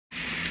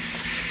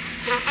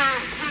I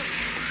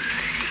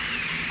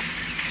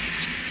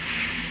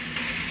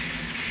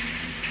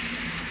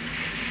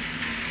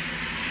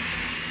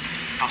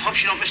hope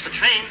she don't miss the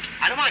train.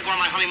 I don't want to go on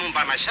my honeymoon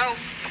by myself.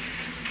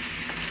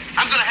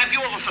 I'm going to have you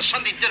over for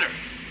Sunday dinner.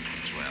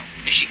 Well,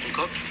 if she can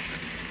cook.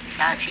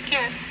 Yeah, if she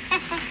can.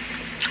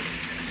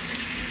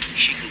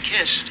 She can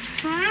kiss.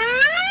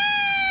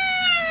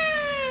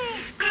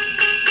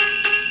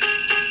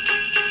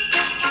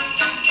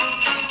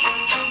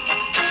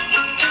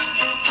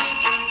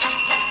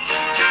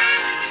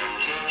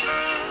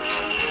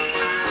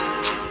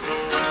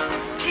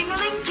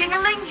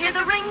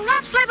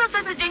 Sleigh bells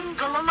as they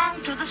jingle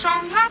along to the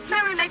song of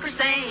merrymakers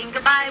saying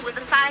goodbye with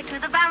a sigh to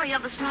the valley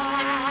of the snow.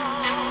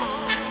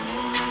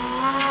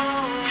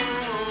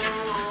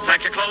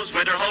 Pack your clothes,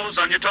 winter hose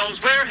on your toes.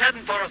 We're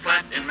heading for a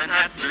flat in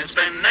Manhattan. It's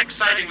been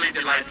excitingly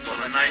delightful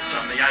and nice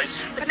on the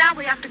ice. But now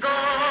we have to go.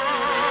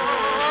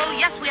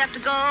 Yes, we have to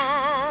go.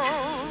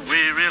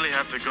 We really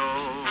have to go.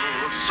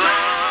 So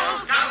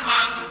come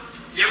on,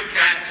 you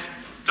cats.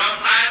 Don't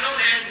idle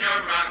in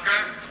your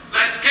rocker.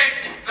 Let's kick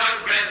the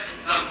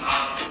rhythm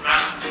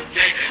around,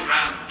 kick it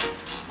round.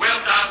 We'll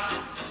doff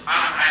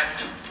our hats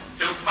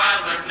to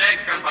Father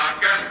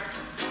Knickerbocker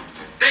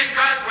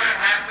because we're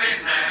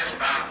happiness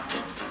bound.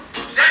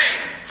 Say,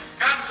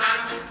 come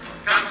sun,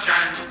 come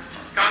shine,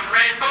 come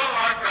rainbow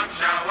or come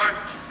shower,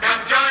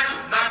 come join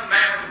the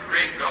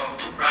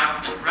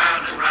merry-go-round,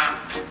 round and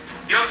round.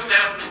 You'll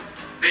still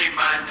be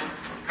mine,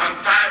 come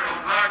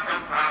Tyrone or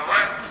come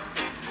Power,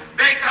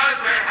 because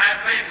we're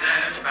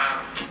happiness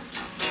bound.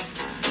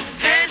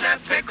 Hey there,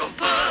 pickle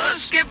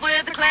puss, skip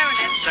with the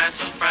clarinet,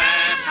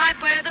 Sassafras,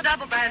 pipe with the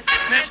double bass,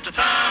 Mr.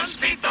 Thumbs,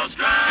 beat those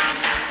drums.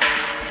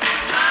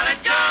 Jolly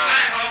Joe.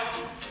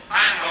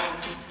 I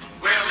hope,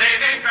 we're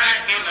leaving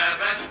track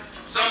 11,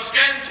 so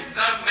skin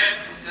the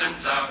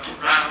mittens up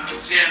round,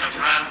 skin them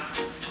round.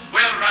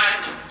 We'll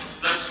ride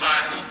the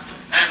slide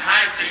and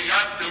high sea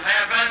up to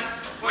heaven.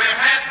 We're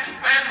happy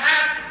and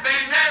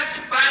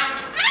happiness bound.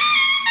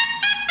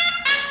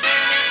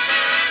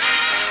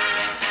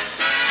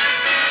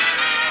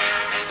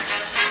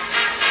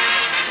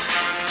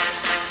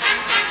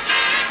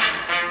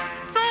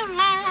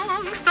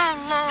 So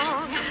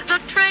long, the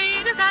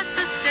train is at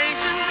the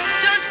station.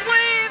 Just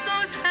wave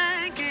those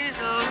hankies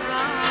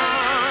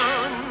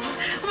around.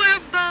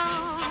 We're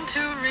bound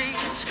to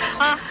reach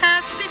a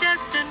happy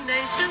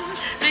destination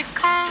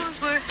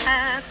because we're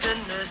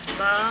happiness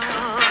bound.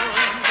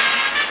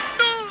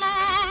 So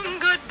long,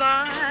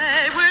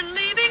 goodbye. We're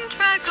leaving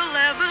track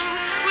 11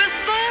 with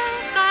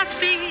both our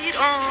feet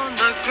on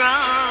the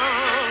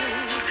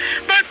ground.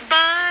 But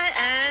by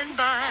and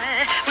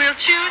by, we'll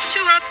shoot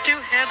you up to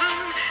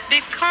heaven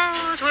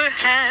because we're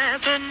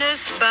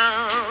happiness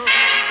bound.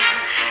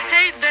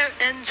 Hey there,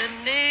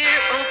 engineer,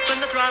 open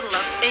the throttle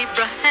up.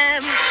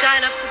 Abraham,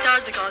 shine up the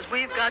stars because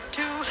we've got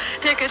 2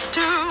 tickets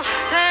to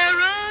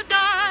paradise.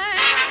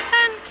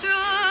 And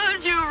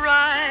should you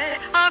write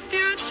our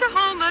future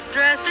home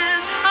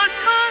addresses, a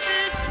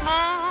cottage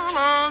small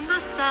on the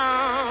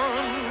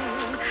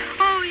Sound.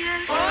 Oh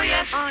yes, oh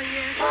yes, oh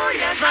yes, oh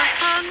yes. The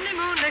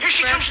honeymoon express. Here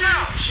she comes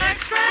now.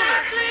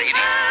 Express. Take it easy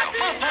now.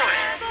 Oh,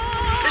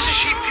 boy. Isn't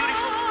she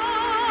beautiful?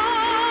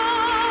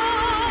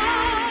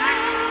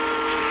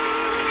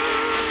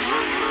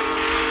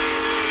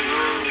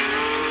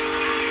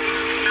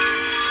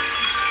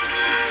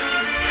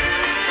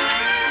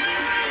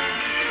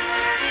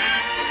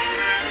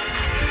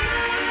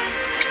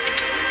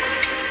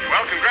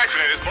 Well,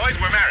 congratulate us, boys.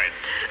 We're married.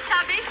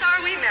 Tubby, so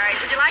are we married.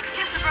 Would you like to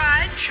kiss the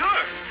bride?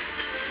 Sure.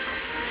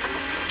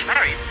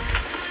 Married?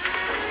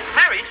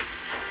 Married?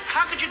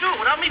 How could you do it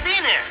without me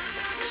being there?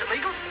 Is it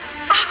legal?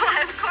 Oh,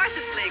 of course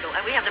it's legal.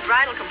 And we have the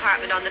bridal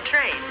compartment on the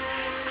train.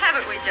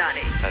 Haven't we,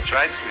 Johnny? That's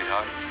right,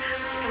 sweetheart.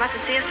 Come up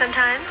and see us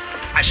sometime?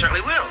 I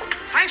certainly will.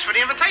 Thanks for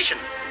the invitation.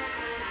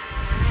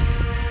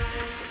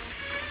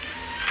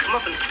 Come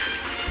up and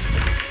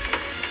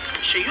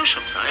see you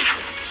sometime.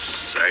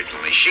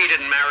 Certainly. She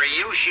didn't marry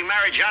you. She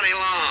married Johnny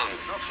Long.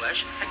 No,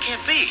 Flesh. That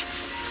can't be.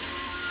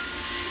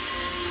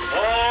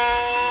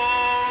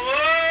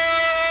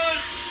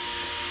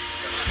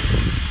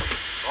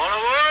 All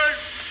aboard!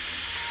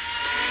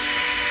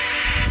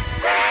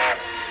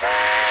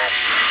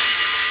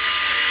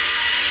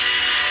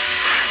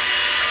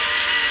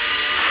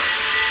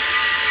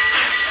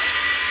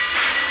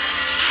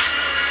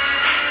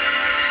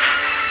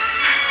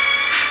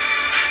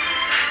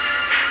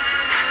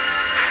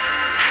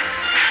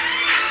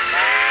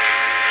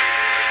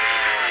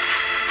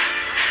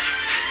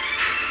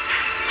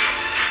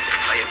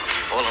 If I ever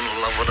fall in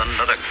love with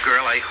another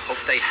girl, I hope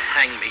they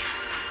hang me.